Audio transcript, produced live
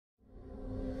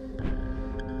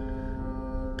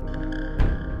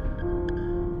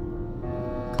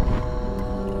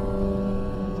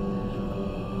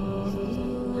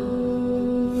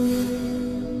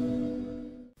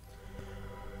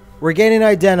We're getting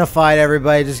identified,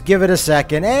 everybody. Just give it a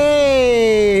second.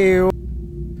 Hey!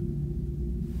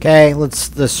 Okay, let's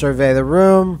survey the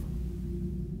room.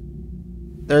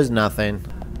 There's nothing.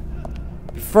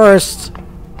 First,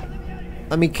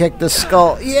 let me kick the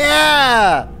skull.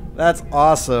 Yeah! That's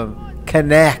awesome.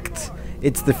 Kinect.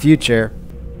 It's the future.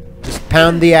 Just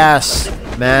pound the ass,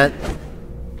 Matt.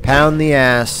 Pound the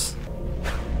ass.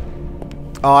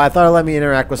 Oh, I thought it let me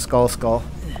interact with Skull.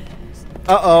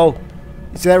 Uh-oh.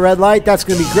 You see that red light? That's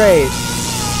gonna be great.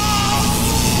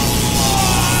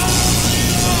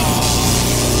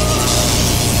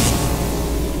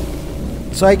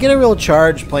 So I get a real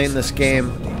charge playing this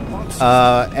game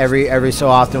every so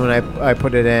often when I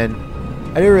put it in.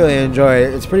 I do really enjoy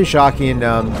it. It's pretty shocking the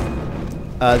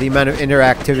amount of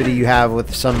interactivity you have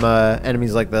with some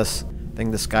enemies like this. I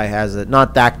think this guy has it.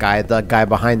 Not that guy, the guy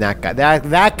behind that guy.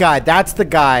 That guy, that's the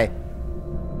guy.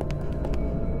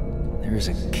 There's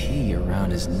a key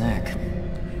around his neck.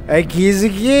 A key's a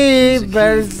key,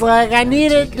 but it's like, I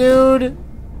need it, dude.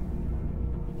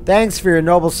 Thanks for your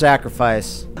noble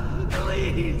sacrifice.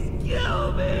 Please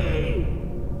kill me.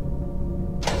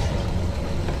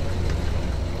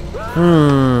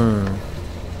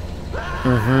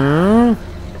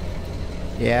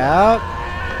 Yeah.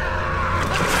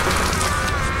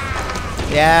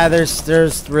 Yeah,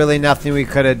 there's really nothing we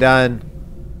could have done.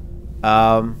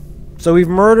 So we've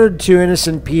murdered 2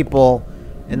 innocent people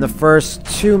in the first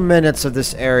 2 minutes of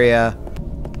this area.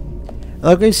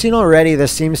 Like we've seen already,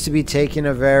 this seems to be taking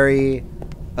a very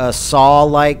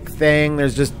Saw-like thing.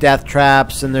 There's just death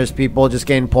traps and there's people just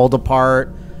getting pulled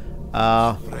apart.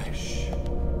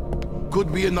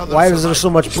 Could be another. Why is there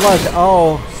so much blood?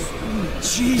 Oh,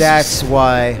 Jesus. that's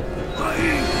why.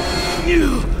 I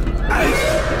knew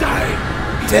I'd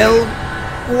die. Tell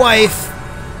wife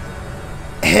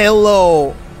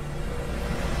hello.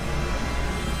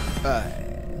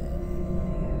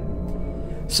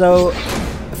 So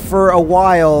for a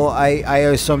while I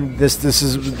assumed this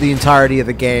is the entirety of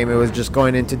the game. It was just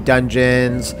going into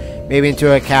dungeons, maybe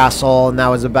into a castle, and that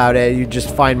was about it. You just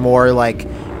find more like,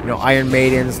 you know, Iron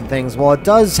Maidens and things. Well, it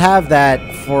does have that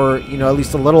for, you know, at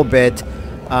least a little bit.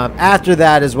 After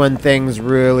that is when things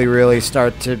really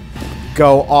start to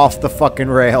go off the fucking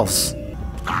rails.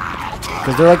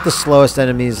 Because they're like the slowest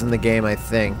enemies in the game, I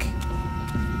think.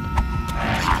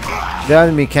 They don't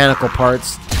have mechanical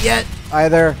parts yet,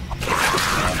 either.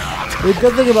 The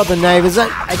good thing about the knife is that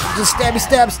I can just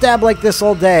stab like this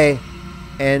all day.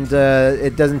 And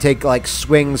it doesn't take like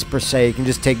swings per se. You can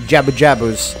just take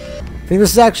jabus. I think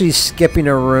this is actually skipping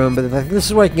a room, but I think this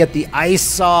is where I can get the ice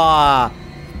saw.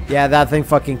 Yeah, that thing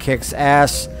fucking kicks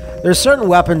ass. There's certain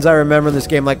weapons I remember in this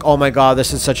game, like, oh my god,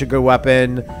 this is such a good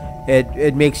weapon.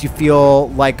 It makes you feel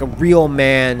like a real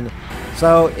man.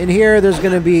 So in here, there's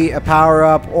going to be a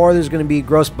power-up, or there's going to be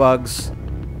gross bugs.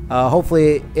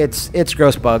 Hopefully, it's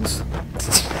gross bugs.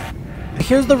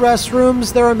 Here's the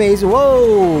restrooms. They're amazing.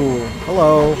 Whoa!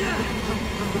 Hello.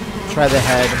 Try the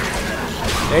head.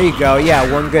 There you go.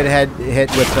 Yeah, one good head hit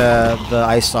with the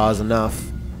ice saw is enough.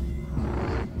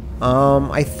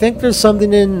 I think there's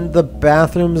something in the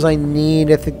bathrooms I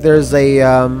need. I think there's a,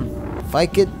 if I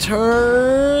could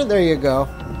turn, there you go.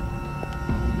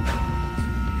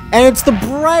 And it's the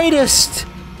brightest,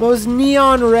 most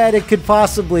neon red it could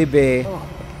possibly be. Oh,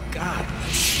 God.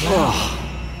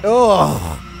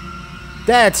 Oh,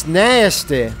 that's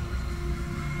nasty.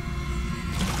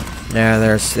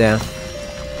 Yeah, yeah.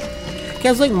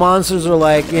 It's like monsters are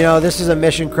like, you know, this is a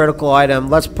mission critical item.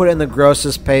 Let's put it in the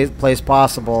grossest place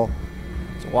possible.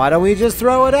 So why don't we just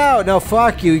throw it out? No,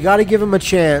 fuck you. You gotta give him a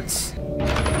chance.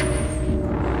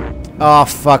 Oh,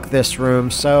 fuck this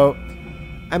room. So,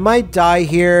 I might die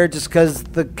here just because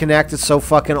the Kinect is so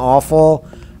fucking awful.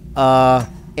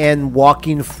 And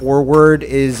walking forward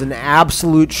is an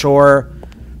absolute chore.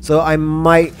 So, I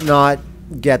might not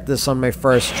get this on my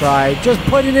first try. Just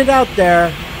putting it out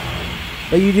there.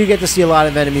 But you do get to see a lot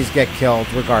of enemies get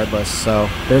killed, regardless, so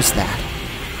there's that.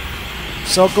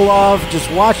 Sokolov,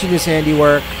 just watching his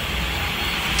handiwork.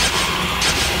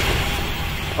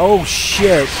 Oh,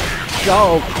 shit.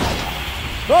 Go.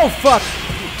 Oh, fuck.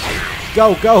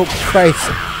 Go, Christ.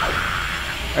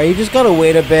 Alright, you just gotta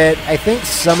wait a bit. I think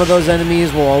some of those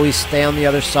enemies will always stay on the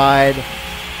other side.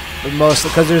 But most,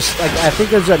 because there's, like, I think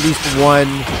there's at least one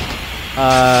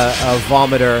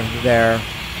vomiter there.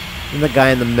 And the guy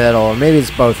in the middle, or maybe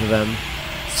it's both of them.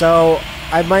 So,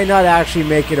 I might not actually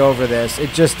make it over this.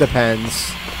 It just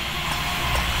depends.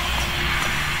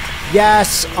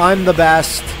 Yes, I'm the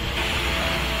best.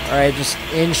 Alright, just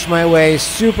inch my way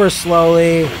super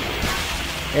slowly.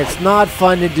 It's not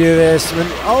fun to do this.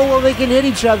 Oh, well, they can hit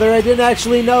each other. I didn't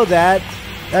actually know that.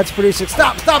 That's pretty sick.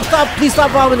 Stop! Stop! Stop! Please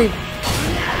stop vomiting!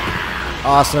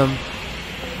 Awesome.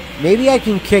 Maybe I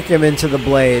can kick him into the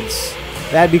blades.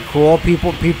 That'd be cool.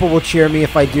 People will cheer me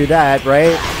if I do that,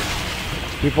 right?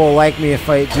 People will like me if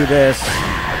I do this.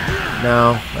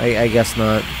 No, I guess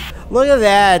not. Look at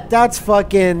that. That's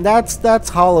fucking... That's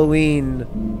Halloween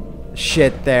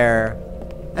shit there.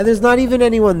 And there's not even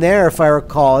anyone there, if I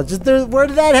recall. It's just... Where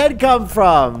did that head come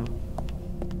from?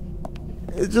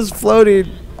 It's just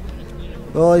floating.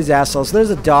 All these assholes. There's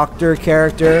a doctor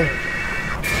character.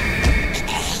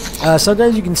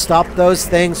 Sometimes you can stop those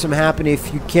things from happening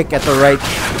if you kick at the right...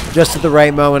 Just at the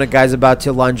right moment a guy's about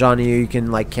to lunge on you. You can,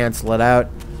 like, cancel it out.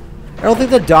 I don't think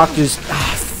the doctor's...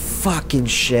 Ah, fucking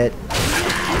shit.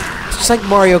 It's just like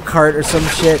Mario Kart or some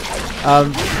shit.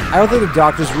 I don't think the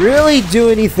doctors really do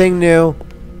anything new.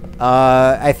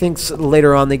 I think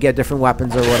later on they get different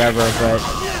weapons or whatever,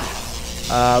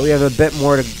 but... we have a bit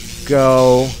more to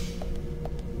go.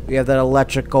 We have that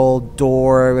electrical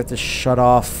door. We have to shut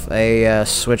off a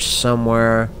switch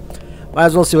somewhere. Might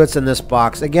as well see what's in this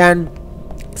box. Again,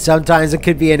 sometimes it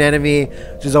could be an enemy,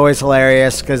 which is always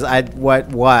hilarious, because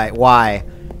why?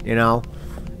 You know?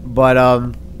 But,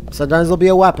 sometimes it'll be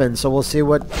a weapon, so we'll see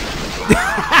what...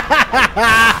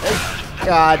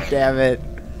 God damn it.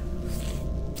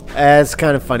 It's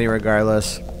kind of funny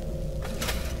regardless.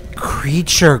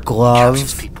 Creature glove.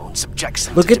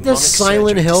 Look at this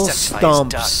Silent Hill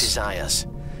stumps.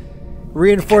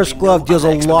 Reinforced glove deals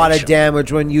a lot of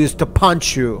damage when used to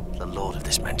punch you. The lord of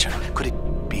this mansion. Could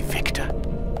it be Victor?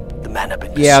 The man up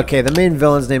in the Yeah, okay, the main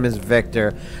villain's name is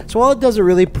Victor. So while it does a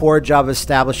really poor job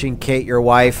establishing Kate, your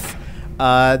wife,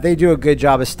 they do a good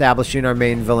job establishing our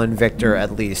main villain, Victor,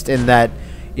 at least, in that,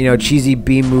 you know, cheesy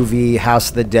B-movie, House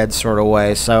of the Dead sort of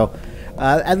way. So,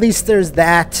 at least there's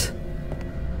that.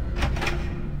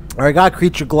 Alright, got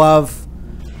Creature Glove.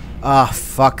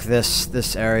 Fuck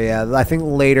this area. I think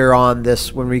later on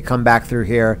when we come back through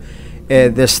here,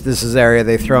 this is area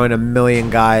they throw in a million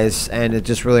guys, and it's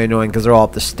just really annoying because they're all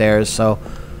up the stairs, so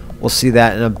we'll see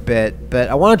that in a bit. But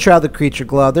I want to try out the Creature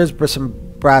Glove. There's some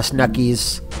brass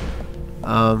knuckies.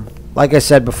 Like I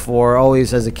said before,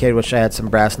 always as a kid wish I had some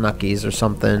brass knuckies or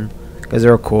something, because they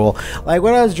were cool. Like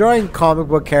when I was drawing comic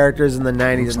book characters in the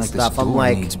 90s and stuff, I'm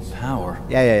like... Power.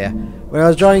 Yeah. When I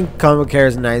was drawing comic book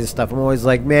characters in the 90s and stuff, I'm always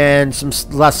like, man,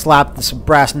 let's slap some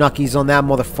brass knuckies on that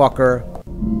motherfucker.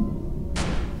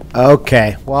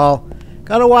 Okay, well,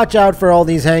 gotta watch out for all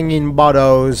these hanging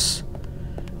bottos.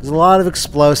 There's a lot of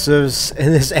explosives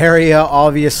in this area,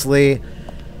 obviously.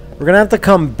 We're gonna have to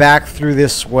come back through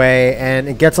this way, and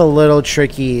it gets a little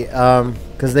tricky,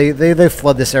 because they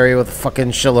flood this area with a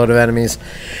fucking shitload of enemies.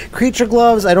 Creature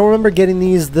gloves, I don't remember getting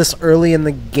these this early in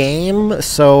the game,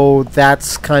 so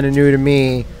that's kind of new to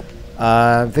me.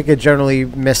 I think I generally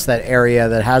miss that area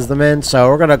that has them in, so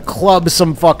we're gonna club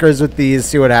some fuckers with these,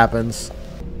 see what happens.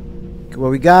 What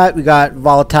we got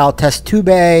volatile test tube.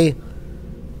 I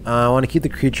want to keep the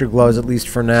creature gloves at least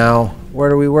for now. Where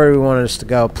do we want us to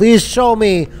go? Please show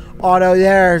me auto.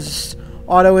 There's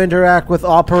auto interact with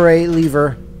operate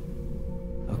lever.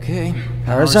 Okay.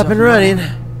 Power's up and running.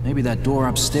 Maybe that door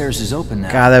upstairs is open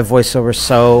now. God, that voiceover's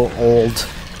so old.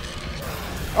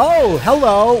 Oh,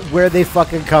 hello. Where'd they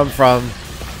fucking come from?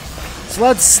 So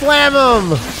let's slam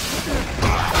them.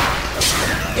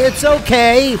 It's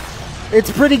okay. It's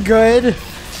pretty good.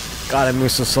 God, I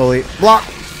move so slowly. Block.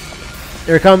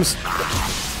 Here it comes.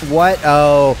 What?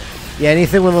 Oh. Yeah,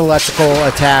 anything with an electrical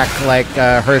attack, like,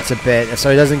 hurts a bit, so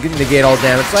it doesn't negate all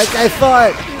damage, like I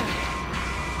thought.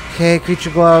 Okay, creature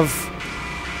glove.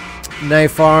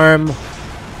 Knife arm.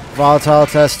 Volatile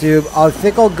test tube. I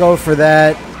think I'll go for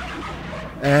that.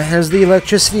 There's the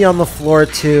electricity on the floor,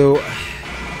 too.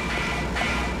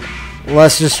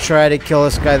 Let's just try to kill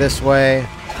this guy this way.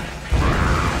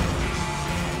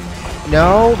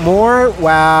 No? More?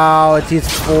 Wow, it eats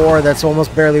 4. That's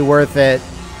almost barely worth it.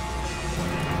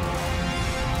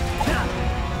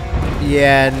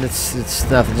 Yeah, and it's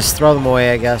nothing. Just throw them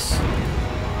away, I guess.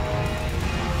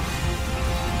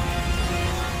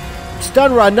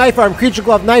 Stun rod, knife arm, creature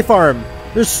glove, knife arm.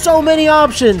 There's so many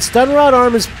options. Stun rod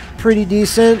arm is pretty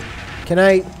decent. Can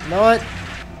I not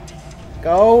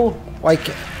go? Like,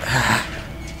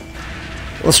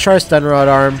 let's try stun rod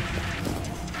arm.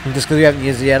 Just because we haven't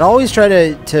used it yet. Always try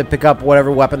to pick up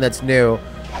whatever weapon that's new.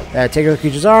 Take the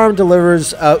creature's arm,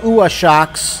 delivers UA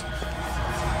shocks.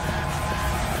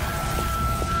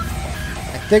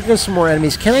 I think there's some more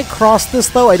enemies. Can I cross this,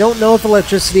 though? I don't know if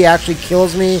electricity actually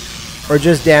kills me or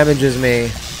just damages me.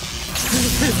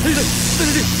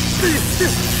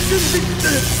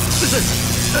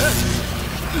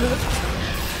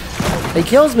 It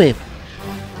kills me.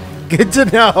 Good to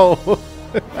know.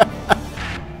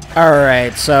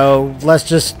 Alright, so let's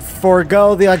just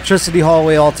forego the electricity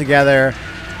hallway altogether.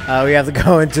 We have to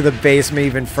go into the basement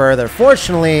even further.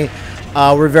 Fortunately,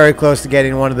 we're very close to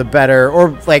getting one of the better,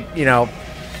 or like, you know,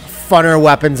 funner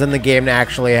weapons in the game to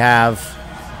actually have.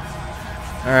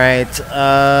 Alright,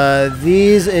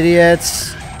 these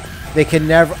idiots, they can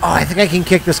never... Oh, I think I can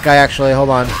kick this guy actually, hold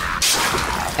on.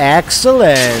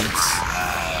 Excellent!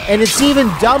 And it's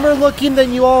even dumber looking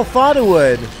than you all thought it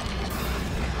would.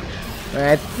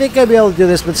 Alright, I think I'll be able to do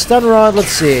this, but stun rod, let's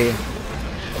see.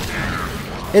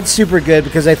 It's super good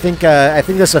because I think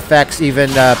this affects even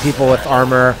people with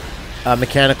armor,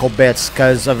 mechanical bits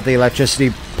because of the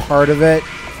electricity part of it.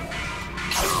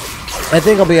 I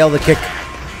think I'll be able to kick.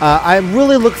 I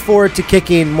really look forward to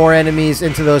kicking more enemies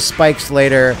into those spikes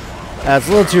later. It's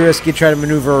a little too risky to try to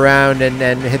maneuver around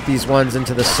and hit these ones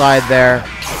into the side there.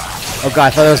 Oh god, I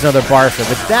thought there was another barfer,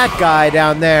 but that guy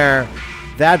down there,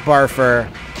 that barfer,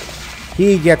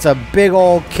 he gets a big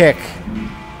old kick.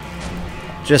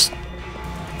 Just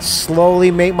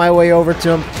slowly make my way over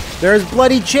to him. There's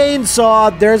Bloody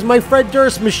Chainsaw. There's my Fred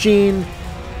Durst machine.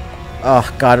 Oh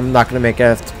god, I'm not gonna make it. I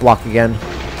have to block again.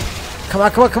 Come on,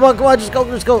 come on, come on, come on. Just go,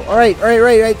 just go. Alright,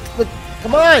 alright. Look,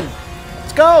 come on.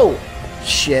 Let's go.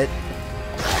 Shit.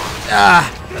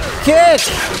 Ah. Kick.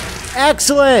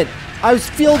 Excellent. I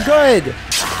feel good.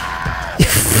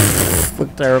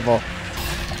 Look terrible.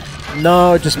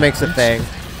 No, it just makes a thing.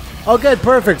 Oh good,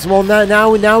 perfect. Well,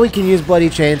 now we can use Bloody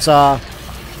Chainsaw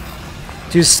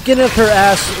to skinneth her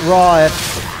ass raw.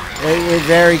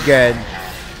 Very good.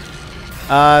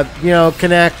 You know,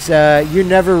 Kinect, you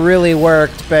never really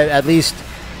worked, but at least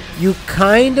you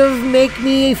kind of make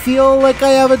me feel like I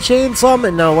have a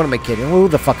chainsaw. No, what am I kidding? Who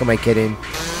the fuck am I kidding?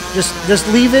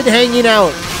 Just leave it hanging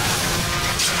out.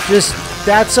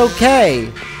 That's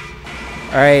okay.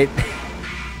 Alright.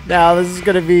 Now, this is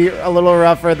gonna be a little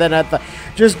rougher than I thought.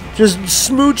 Just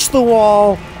smooch the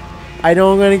wall. I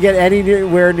don't want to get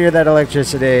anywhere near that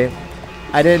electricity.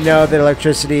 I didn't know that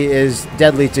electricity is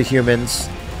deadly to humans.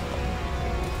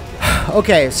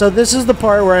 Okay, so this is the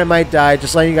part where I might die,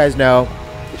 just letting you guys know.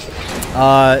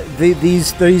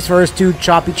 These first two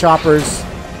choppy choppers,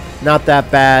 not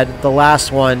that bad. The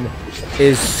last one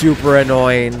is super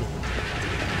annoying.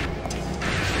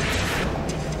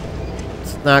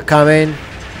 It's not coming.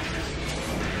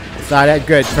 It's not that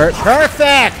good.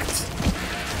 Perfect!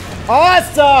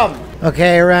 Awesome!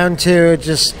 Okay, round two.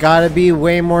 Just gotta be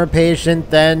way more patient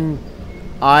than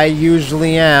I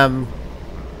usually am.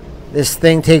 This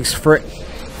thing takes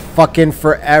fucking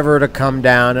forever to come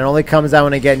down. It only comes down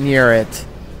when I get near it.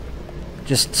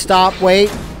 Just stop.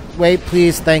 Wait. Wait,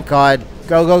 please. Thank God.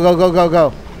 Go, go, go, go, go,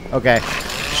 go. Okay.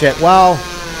 Shit. Well,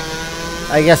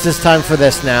 I guess it's time for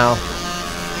this now.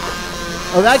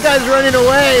 Oh, that guy's running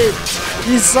away.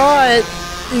 He saw it.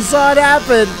 He saw it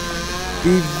happen.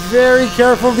 Be very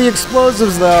careful of the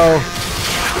explosives, though.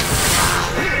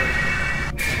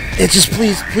 It just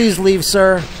please leave,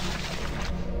 sir.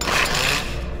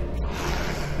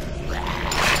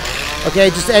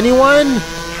 Okay, just anyone?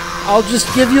 I'll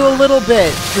just give you a little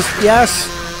bit. Just, yes.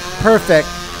 Perfect.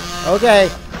 Okay.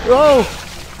 Oh!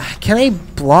 Can I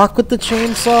block with the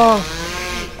chainsaw?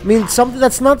 I mean, something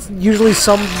that's not usually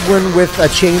someone with a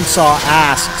chainsaw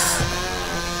asks.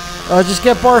 Just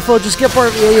get Barfo. Just get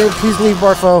Barfo. Yeah, please leave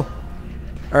Barfo.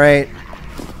 Alright.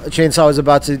 The chainsaw is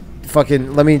about to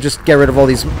fucking... Let me just get rid of all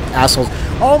these assholes.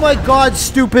 Oh my god,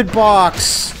 stupid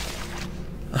box!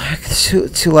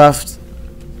 Two left.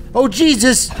 Oh,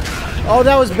 Jesus! Oh,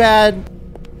 that was bad.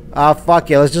 Ah,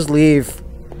 fuck it. Let's just leave.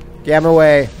 Get him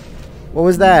away. What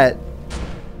was that?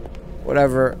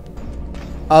 Whatever.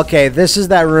 Okay, this is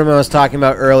that room I was talking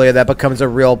about earlier that becomes a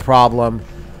real problem.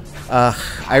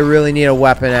 I really need a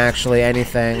weapon, actually.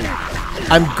 Anything.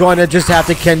 I'm gonna just have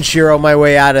to Kenshiro my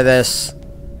way out of this.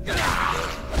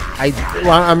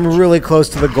 I'm really close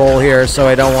to the goal here, so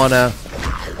I don't want to...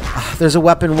 There's a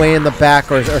weapon way in the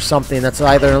back or something. That's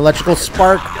either an electrical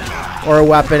spark or a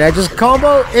weapon. I just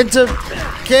combo into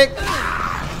kick.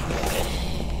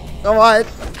 Come on.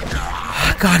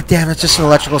 God damn, it's just an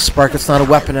electrical spark. It's not a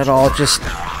weapon at all. Just...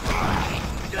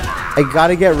 I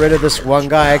gotta get rid of this one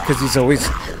guy because he's always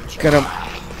gonna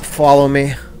follow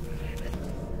me.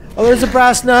 Oh, there's a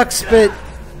brass knucks, but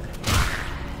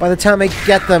by the time I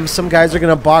get them, some guys are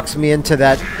gonna box me into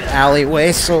that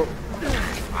alleyway, so...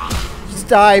 Just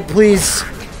die, please.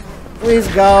 Please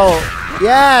go.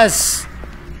 Yes!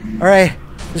 Alright,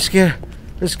 let's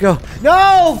go.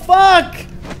 No! Fuck!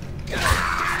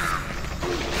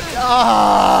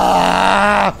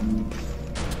 Ah!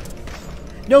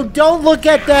 No, don't look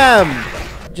at them!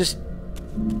 Just...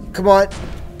 Come on.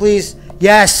 Please.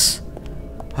 Yes!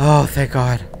 Oh, thank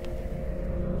God.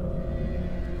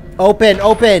 Open,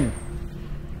 open!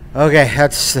 Okay,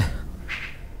 that's...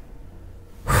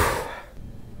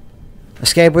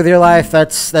 Escape with your life,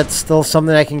 that's still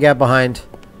something I can get behind.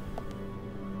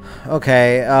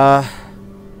 Okay,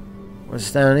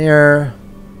 what's down here?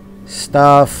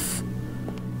 Stuff.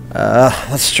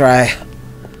 Let's try.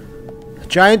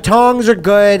 Giant tongs are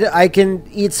good. I can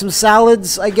eat some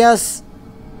salads, I guess.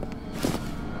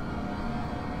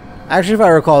 Actually, if I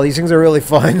recall, these things are really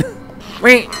fun.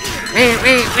 Why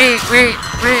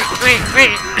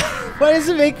does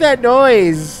it make that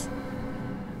noise?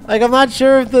 Like, I'm not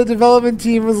sure if the development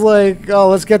team was like, oh,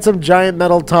 let's get some giant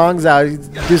metal tongs out.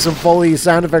 Do some Foley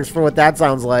sound effects for what that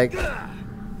sounds like.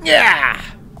 Yeah!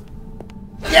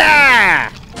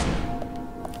 Yeah!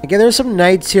 Again, there's some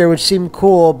knights here which seem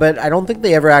cool, but I don't think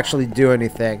they ever actually do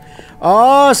anything.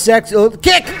 Oh, sex... Oh,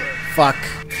 kick! Fuck.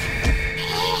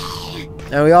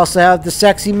 And we also have the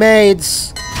sexy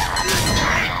maids.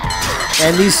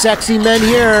 And these sexy men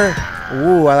here.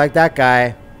 Ooh, I like that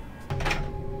guy.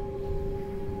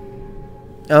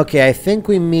 Okay, I think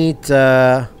we meet,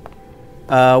 Worcestershire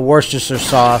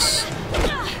sauce.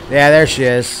 Yeah, there she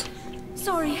is.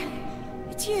 Sorry,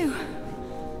 it's you.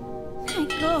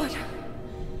 Thank God.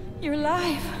 You're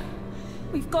alive.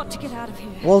 We've got to get out of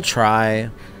here. We'll try.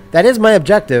 That is my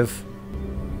objective.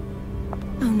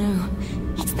 Oh no,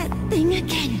 it's that thing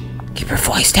again. Keep your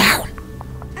voice down.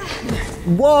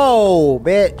 Whoa,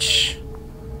 bitch.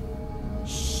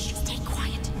 Shh, stay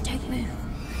quiet. Don't move.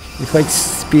 He's like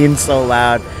being so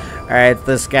loud. Alright,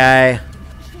 this guy.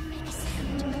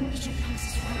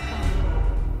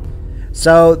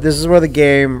 So this is where the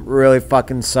game really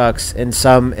fucking sucks. In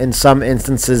some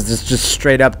instances, this just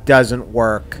straight up doesn't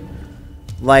work.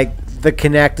 Like, the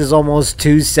Kinect is almost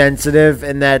too sensitive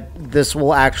in that this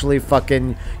will actually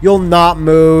fucking... You'll not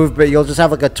move, but you'll just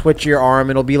have like a twitch of your arm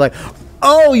and it'll be like,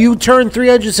 oh, you turned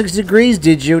 360 degrees,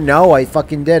 did you? No, I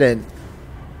fucking didn't.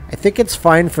 I think it's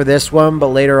fine for this one, but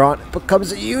later on it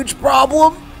becomes a huge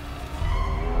problem.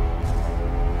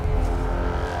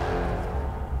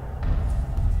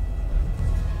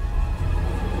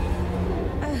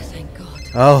 Oh, thank God.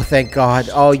 Oh, thank God.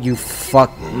 Oh, you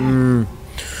fuck...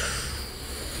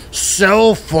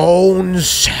 Cell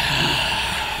phones.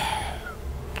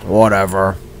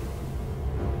 Whatever.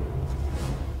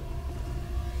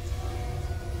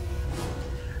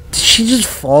 Did she just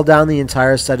fall down the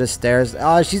entire set of stairs?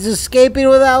 Oh, she's escaping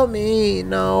without me.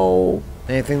 No.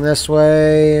 Anything this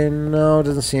way? No,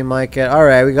 doesn't seem like it.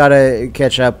 Alright, we gotta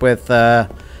catch up with, I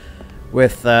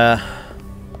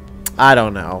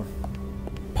don't know.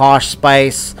 Posh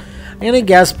Spice. I'm gonna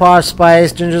guess Posh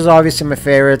Spice. Ginger's obviously my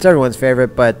favorite. It's everyone's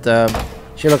favorite, but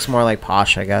she looks more like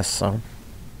Posh, I guess, so.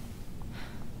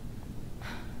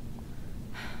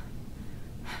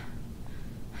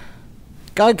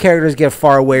 God characters get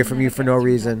far away from you for no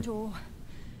reason.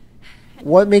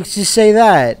 What makes you say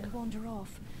that?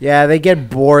 Yeah, they get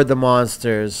bored, the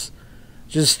monsters.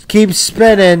 Just keep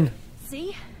spinning.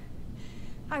 See?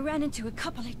 I ran into a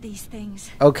couple of these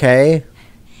things. Okay.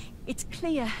 It's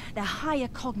clear their higher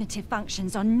cognitive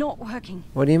functions are not working.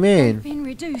 What do you mean? They've been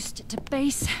reduced to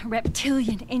base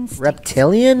reptilian instincts.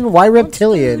 Reptilian? Why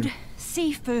reptilian? Food,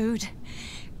 seafood,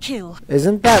 kill.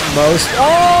 Isn't that most...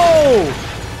 Oh!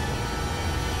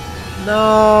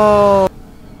 No.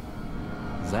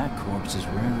 That corpse is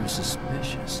rather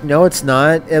suspicious. No, it's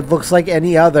not. It looks like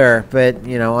any other, but,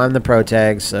 you know, I'm the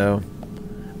protag, so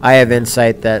I have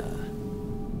insight that...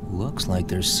 Looks like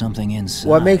there's something inside.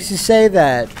 What makes you say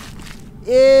that?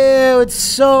 Ew, it's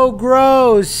so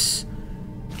gross.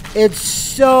 It's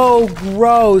so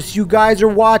gross. You guys are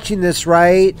watching this,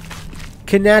 right?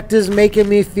 Kinect is making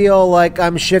me feel like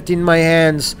I'm shifting my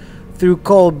hands through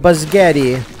cold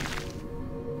spaghetti.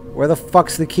 Where the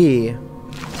fuck's the key? Am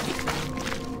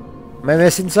I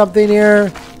missing something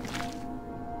here?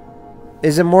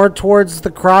 Is it more towards the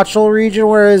crotchal region?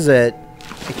 Where is it?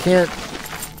 I can't...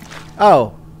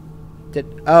 Oh.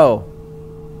 Oh.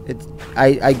 It's...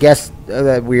 I guess...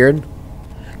 that weird.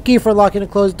 Key for unlocking a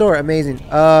closed door. Amazing.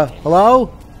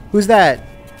 Hello? Who's that?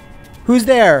 Who's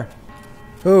there?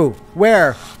 Who?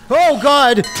 Where? Oh,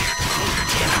 God!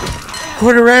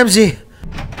 Gordon Ramsay!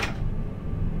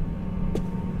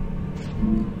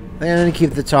 I'm gonna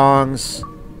keep the tongs.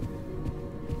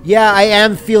 Yeah, I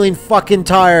am feeling fucking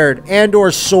tired and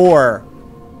or sore.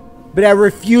 But I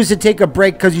refuse to take a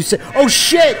break because you said... Oh,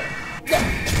 shit!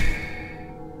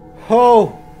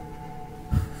 Oh.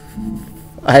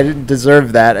 I didn't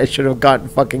deserve that. I should have gotten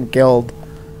fucking killed.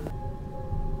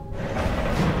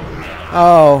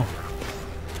 Oh.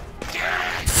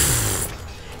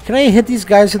 Can I hit these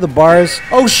guys with the bars?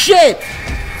 Oh, shit!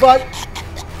 Fuck.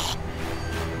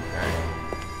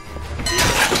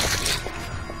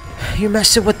 You're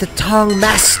messing with the tongue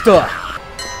master.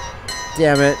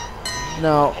 Damn it.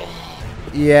 No.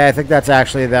 Yeah, I think that's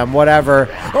actually them. Whatever.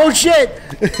 Oh, shit!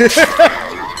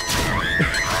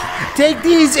 Take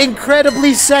these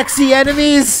incredibly sexy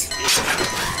enemies.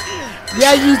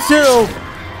 Yeah, you too.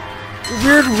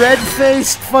 Weird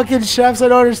red-faced fucking chefs. I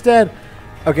don't understand.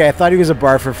 Okay, I thought he was a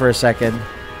barfer for a second.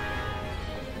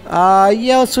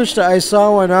 Yeah, let's switch to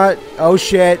ISO. Why not? Oh,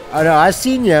 shit. Oh, no, I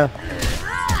seen ya.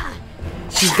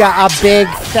 She's got a big,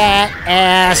 fat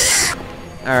ass.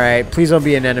 Alright, please don't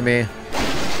be an enemy.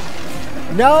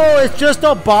 No, it's just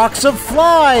a box of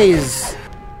flies.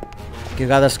 You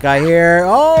got this guy here.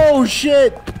 Oh,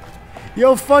 shit.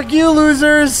 Yo, fuck you,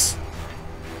 losers.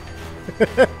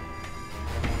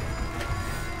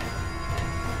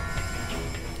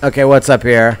 Okay, what's up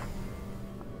here?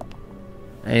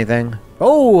 Anything?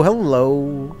 Oh,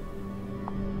 hello.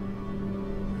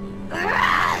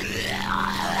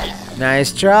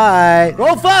 Nice try.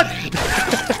 Oh, fuck!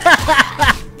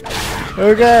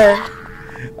 Okay.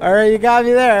 Alright, you got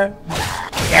me there.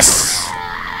 Yes!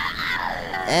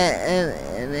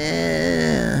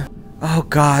 Oh,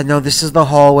 God, no, this is the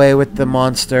hallway with the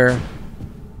monster.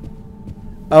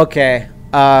 Okay.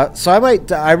 So I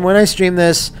might... when I stream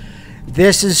this,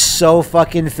 this is so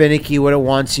fucking finicky what it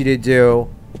wants you to do.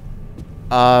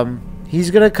 He's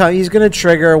gonna come. He's gonna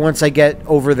trigger once I get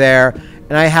over there,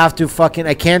 and I have to fucking.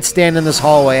 I can't stand in this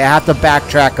hallway. I have to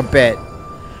backtrack a bit.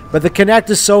 But the Kinect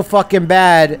is so fucking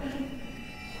bad,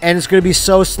 and it's gonna be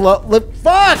so slow.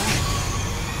 Fuck!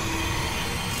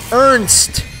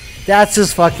 Ernst. That's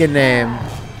his fucking name.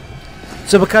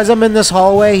 So because I'm in this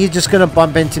hallway, he's just gonna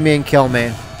bump into me and kill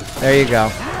me. There you go.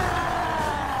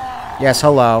 Yes,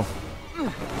 hello.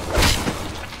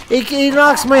 He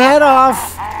knocks my head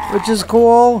off, which is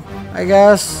cool, I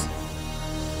guess.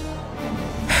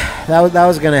 That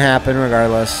was gonna happen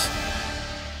regardless.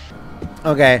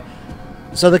 Okay,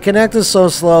 so the Kinect is so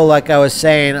slow, like I was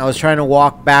saying. I was trying to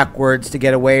walk backwards to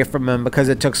get away from him because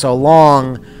it took so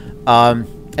long.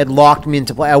 It locked me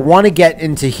into play. I want to get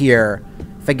into here.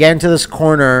 If I get into this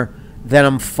corner, then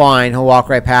I'm fine. He'll walk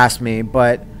right past me,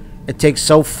 but it takes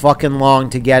so fucking long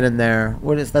to get in there.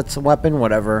 What is that's a weapon?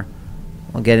 Whatever.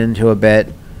 I'll get into a bit.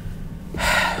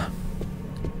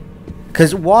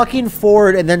 Because walking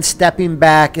forward and then stepping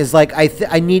back is like,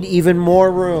 I need even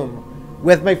more room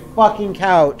with my fucking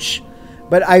couch.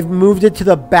 But I've moved it to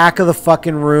the back of the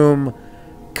fucking room.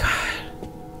 God.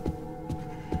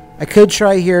 I could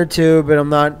try here too, but I'm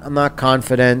not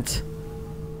confident.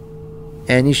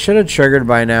 And he should have triggered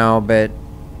by now, but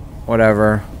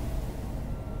whatever.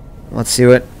 Let's see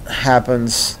what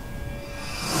happens.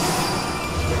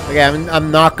 Okay,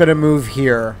 I'm not gonna move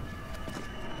here.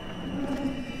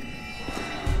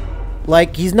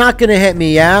 Like, he's not gonna hit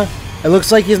me, yeah? It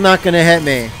looks like he's not gonna hit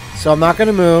me. So I'm not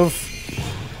gonna move.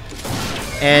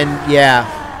 And,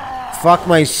 yeah. Fuck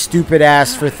my stupid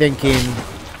ass for thinking.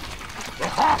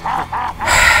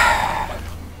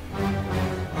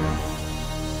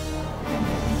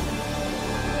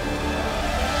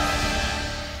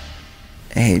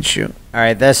 I hate you.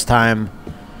 Alright, this time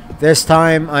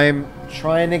I'm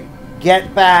trying to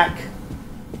get back.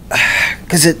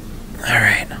 Because it...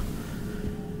 Alright.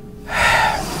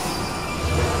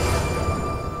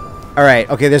 Alright,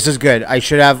 okay, this is good. I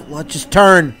should have... Let's just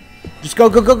turn. Just go,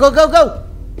 go, go, go, go, go!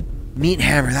 Meat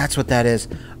hammer, that's what that is.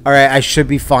 Alright, I should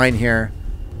be fine here.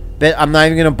 But I'm not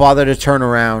even going to bother to turn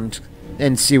around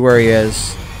and see where he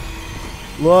is.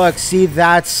 Look, see,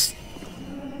 that's...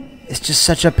 It's just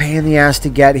such a pain in the ass to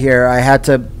get here. I had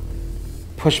to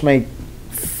push my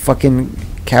fucking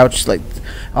couch like...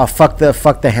 Oh, fuck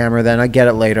the hammer then. I get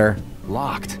it later.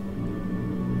 Locked.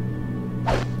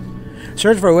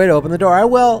 Search for a way to open the door. I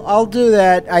will. I'll do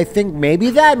that. I think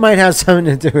maybe that might have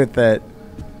something to do with it.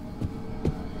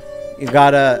 I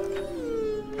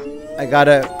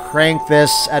gotta crank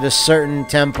this at a certain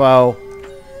tempo.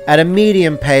 At a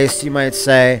medium pace, you might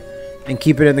say. And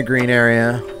keep it in the green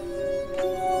area.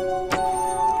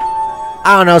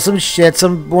 I don't know, some shit.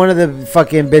 One of the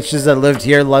fucking bitches that lived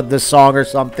here loved this song or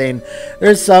something.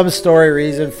 There's some story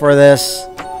reason for this.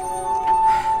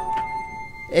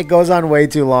 It goes on way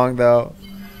too long, though.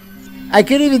 I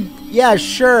could even... Yeah,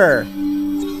 sure.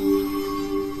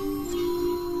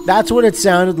 That's what it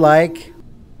sounded like.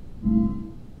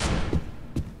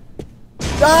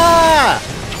 Ah!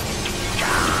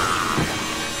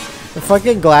 The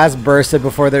fucking glass bursted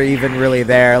before they're even really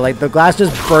there. Like, the glass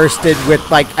just bursted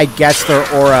with, like, I guess their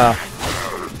aura.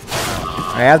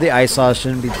 I have the ice sauce.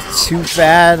 Shouldn't be too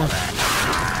bad.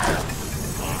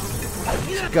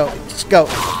 Just go. Just go.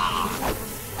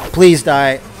 Please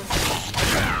die.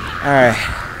 Alright.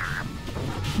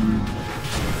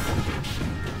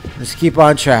 Just keep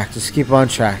on track. Just keep on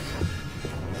track.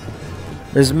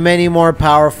 There's many more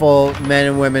powerful men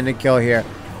and women to kill here.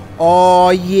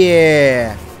 Oh,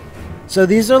 yeah. So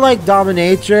these are like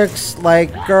dominatrix,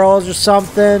 like girls or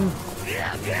something.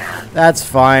 That's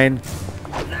fine.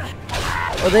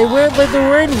 Oh, but they're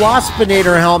wearing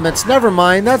Waspinator helmets. Never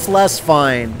mind. That's less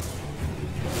fine.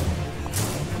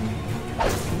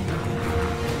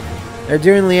 They're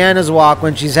doing Leanna's walk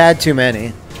when she's had too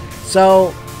many.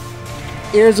 So,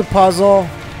 here's a puzzle.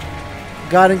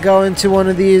 Gotta go into one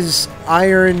of these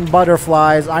iron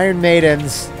butterflies, iron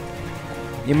maidens.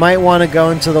 You might want to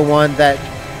go into the one that...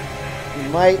 You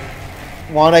might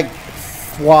want to...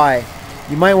 Why?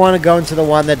 You might want to go into the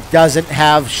one that doesn't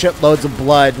have shitloads of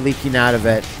blood leaking out of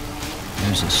it.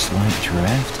 There's a slight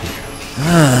draft here.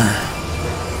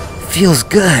 Feels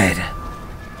good.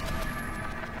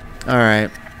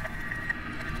 Alright.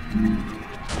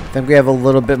 I think we have a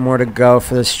little bit more to go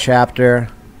for this chapter.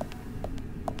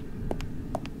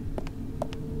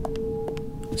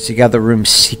 Seek out the room's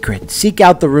secret. Seek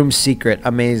out the room's secret.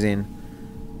 Amazing.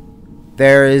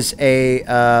 There is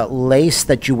a lace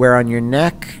that you wear on your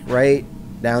neck, right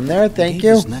down there. Thank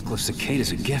you. This necklace to Kate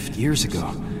as a gift years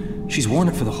ago. She's worn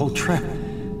it for the whole trip.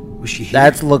 Was she here?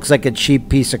 That looks like a cheap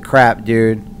piece of crap,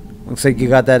 dude. Looks like you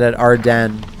got that at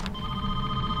Ardennes.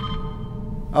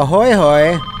 Ahoy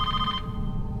hoy.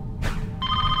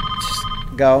 Just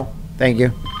go. Thank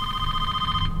you.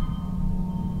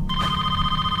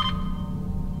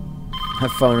 My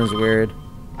phone is weird.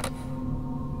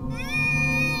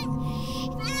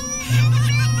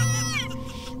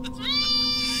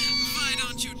 Why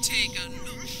don't you take a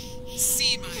look?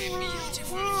 See my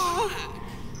beautiful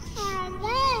flag.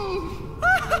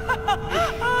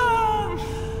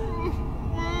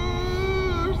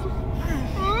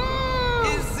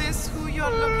 Is this who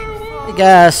you're looking for? I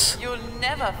guess. You'll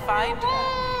never find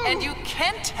her, and you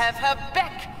can't have her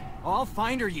back. I'll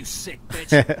find her, you sick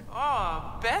bitch.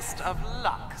 Oh, best of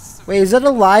luck, sweet. Wait, is that a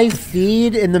live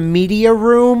feed in the media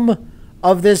room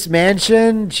of this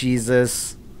mansion?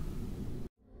 Jesus.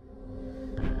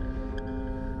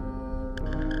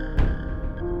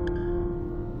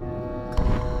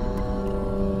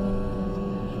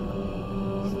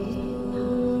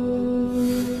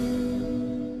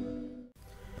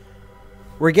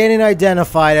 We're getting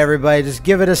identified, everybody. Just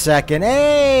give it a second.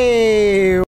 Hey!